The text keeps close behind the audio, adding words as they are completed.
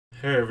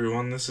Hey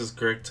everyone, this is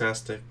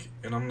Greg-tastic,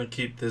 and I'm going to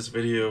keep this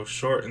video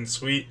short and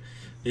sweet.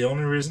 The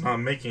only reason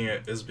I'm making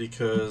it is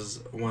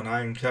because when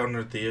I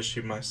encountered the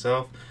issue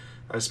myself,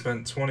 I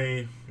spent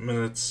 20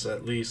 minutes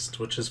at least,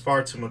 which is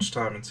far too much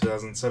time in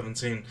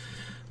 2017,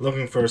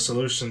 looking for a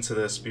solution to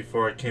this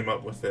before I came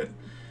up with it.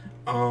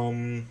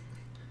 I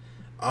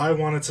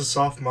wanted to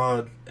soft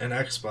mod an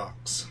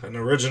Xbox, an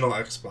original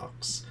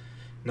Xbox.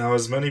 Now,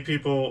 as many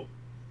people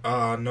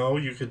know,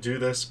 you could do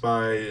this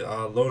by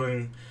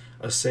loading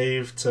a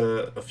save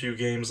to a few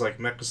games like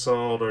Mech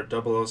Assault or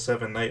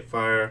 007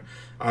 Nightfire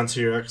onto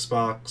your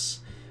Xbox,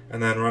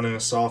 and then running a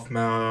soft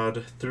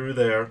mod through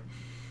there.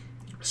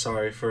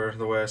 Sorry for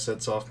the way I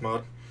said soft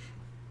mod.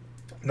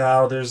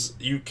 Now,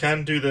 you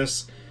can do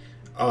this.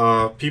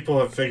 People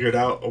have figured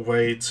out a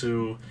way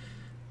to,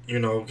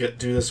 do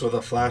this with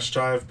a flash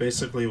drive.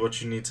 Basically, what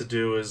you need to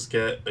do is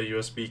get a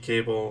USB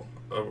cable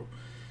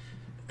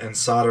and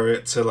solder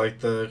it to like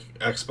the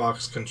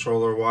Xbox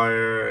controller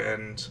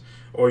wire,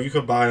 or you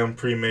could buy them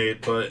pre-made,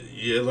 but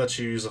it lets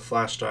you use a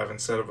flash drive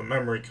instead of a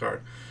memory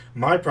card.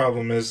 My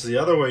problem is the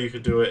other way you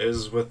could do it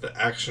is with the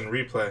Action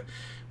Replay,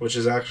 which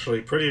is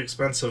actually pretty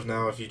expensive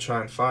now if you try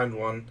and find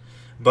one.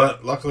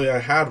 But luckily I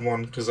had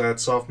one because I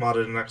had soft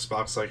modded an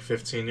Xbox like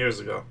 15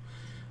 years ago.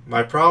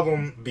 My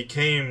problem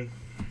became,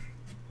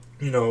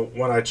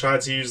 when I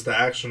tried to use the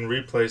Action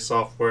Replay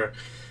software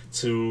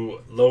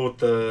to load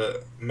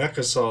the Mech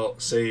Assault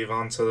save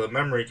onto the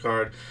memory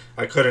card,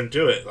 I couldn't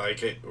do it.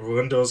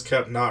 Windows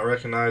kept not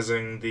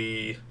recognizing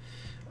the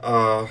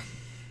dongle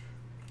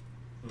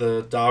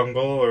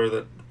or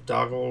the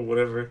doggle,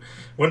 whatever.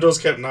 Windows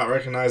kept not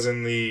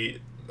recognizing the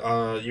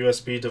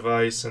USB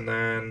device, and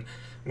then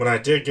when I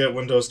did get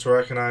Windows to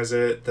recognize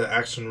it, the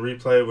Action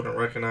Replay wouldn't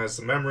recognize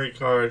the memory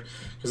card.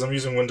 Because I'm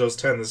using Windows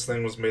 10, this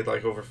thing was made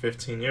like over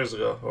 15 years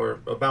ago, or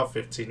about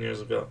 15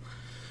 years ago.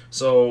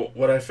 So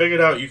what I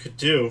figured out you could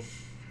do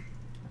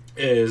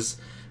is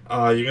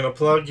you're going to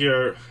plug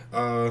your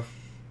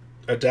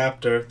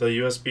adapter, the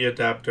USB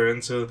adapter,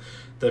 into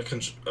the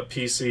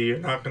PC. You're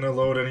not going to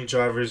load any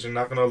drivers. You're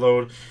not going to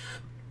load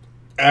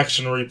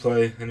Action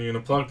Replay, and you're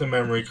going to plug the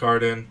memory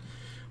card in.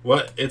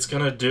 What it's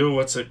going to do,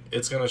 it's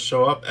going to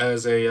show up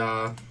as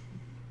a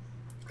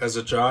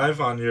drive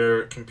on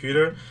your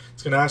computer.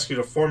 It's going to ask you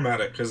to format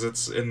it because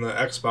it's in the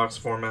Xbox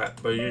format,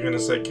 but you're going to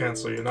say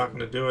cancel. You're not going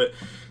to do it.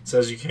 It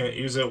says you can't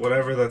use it,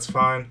 whatever, that's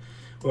fine.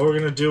 What we're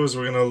going to do is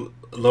we're going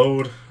to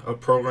load a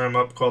program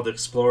up called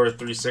Explorer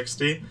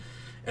 360,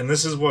 and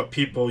this is what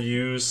people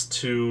use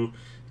to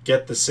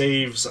get the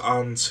saves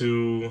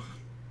onto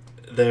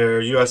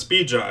their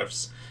USB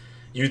drives.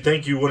 You'd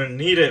think you wouldn't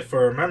need it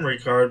for a memory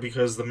card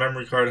because the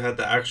memory card had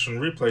the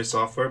Action Replay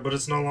software, but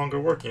it's no longer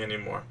working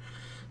anymore.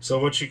 So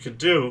what you could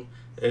do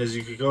is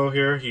you could go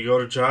here, you go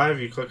to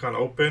drive, you click on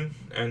open,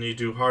 and you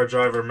do hard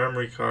drive or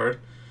memory card,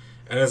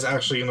 and it's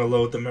actually going to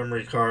load the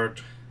memory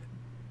card,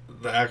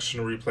 the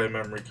Action Replay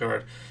memory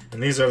card.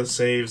 And these are the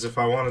saves. If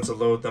I wanted to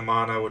load them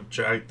on, I would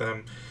drag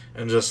them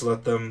and just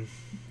let them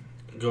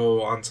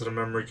go onto the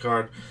memory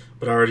card,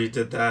 but I already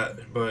did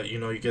that. But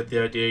you get the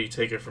idea. You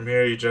take it from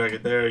here, you drag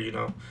it there.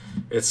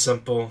 It's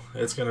simple.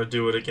 It's going to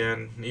do it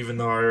again, even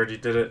though I already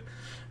did it.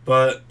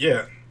 But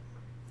yeah,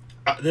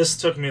 this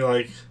took me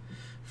like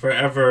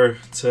forever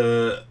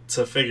to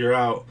figure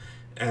out,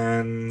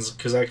 and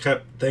because I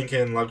kept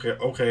thinking like,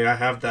 okay, I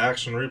have the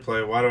Action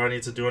Replay, why do I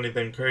need to do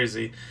anything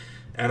crazy?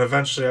 And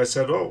eventually I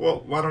said, oh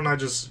well, why don't I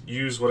just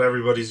use what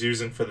everybody's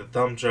using for the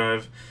thumb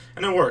drive?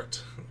 And it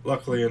worked,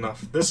 luckily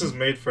enough. This is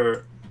made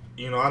for,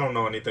 I don't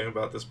know anything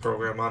about this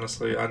program,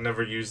 honestly. I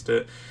never used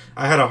it.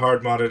 I had a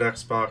hard modded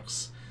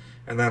Xbox,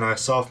 and then I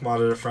soft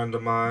modded a friend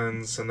of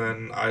mine's, and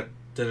then I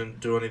didn't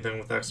do anything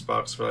with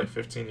Xbox for like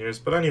 15 years.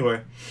 But anyway,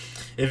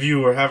 if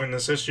you were having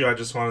this issue, I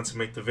just wanted to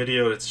make the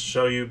video to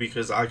show you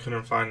because I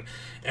couldn't find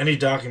any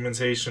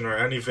documentation or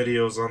any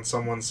videos on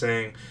someone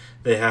saying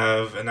they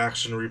have an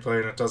Action Replay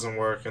and it doesn't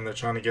work and they're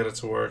trying to get it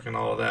to work and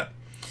all of that.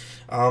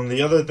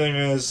 The other thing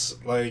is,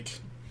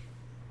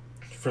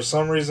 for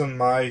some reason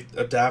my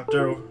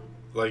adapter,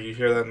 you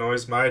hear that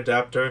noise, my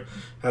adapter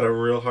had a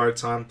real hard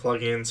time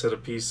plugging into the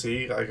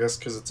PC, I guess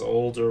because it's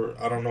old or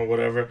I don't know,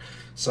 whatever.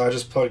 So I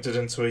just plugged it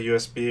into a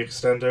USB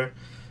extender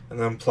and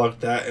then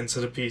plugged that into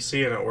the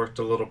PC, and it worked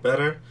a little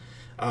better.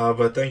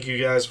 But thank you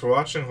guys for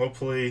watching.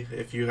 Hopefully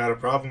if you had a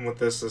problem with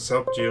this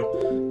helped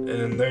you.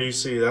 And there you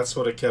see, that's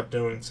what it kept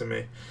doing to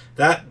me.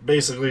 That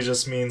basically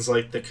just means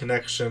like the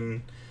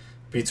connection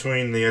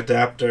between the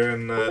adapter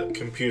and the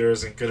computer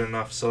isn't good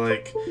enough. So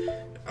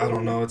I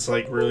don't know, it's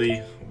like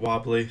really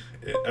wobbly.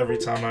 Every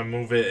time I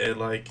move it,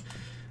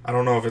 I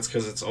don't know if it's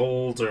because it's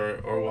old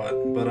or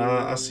what. But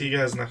I'll see you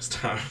guys next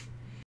time.